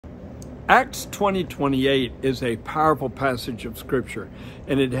Acts 20:28 is a powerful passage of Scripture,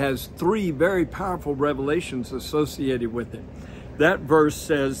 and it has three very powerful revelations associated with it. That verse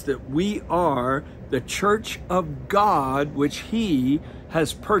says that we are the church of God, which He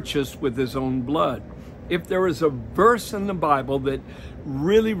has purchased with His own blood. If there is a verse in the Bible that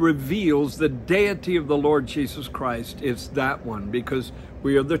really reveals the deity of the Lord Jesus Christ, it's that one, because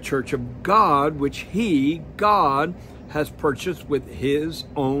we are the church of God, which He, God, has purchased with His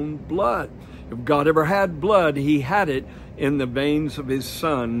own blood. If God ever had blood, He had it in the veins of His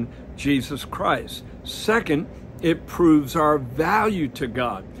Son, Jesus Christ. Second, it proves our value to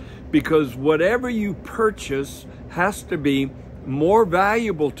God, because whatever you purchase has to be more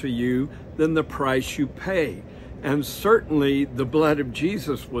valuable to you than the price you pay. And certainly the blood of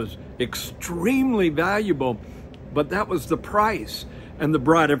Jesus was extremely valuable, but that was the price. And the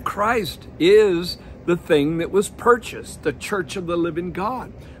bride of Christ is the thing that was purchased, the church of the living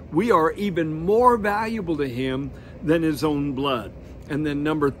God. We are even more valuable to Him than His own blood. And then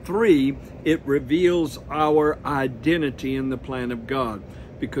number three, it reveals our identity in the plan of God,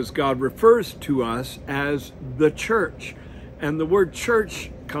 because God refers to us as the church. And the word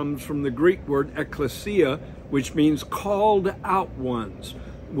church comes from the Greek word ekklesia, which means called out ones.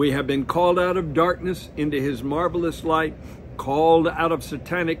 We have been called out of darkness into His marvelous light, called out of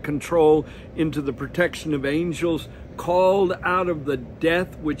satanic control into the protection of angels, called out of the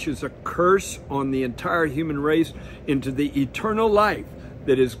death, which is a curse on the entire human race, into the eternal life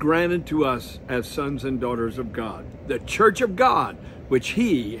that is granted to us as sons and daughters of God. The church of God, which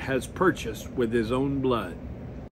He has purchased with His own blood.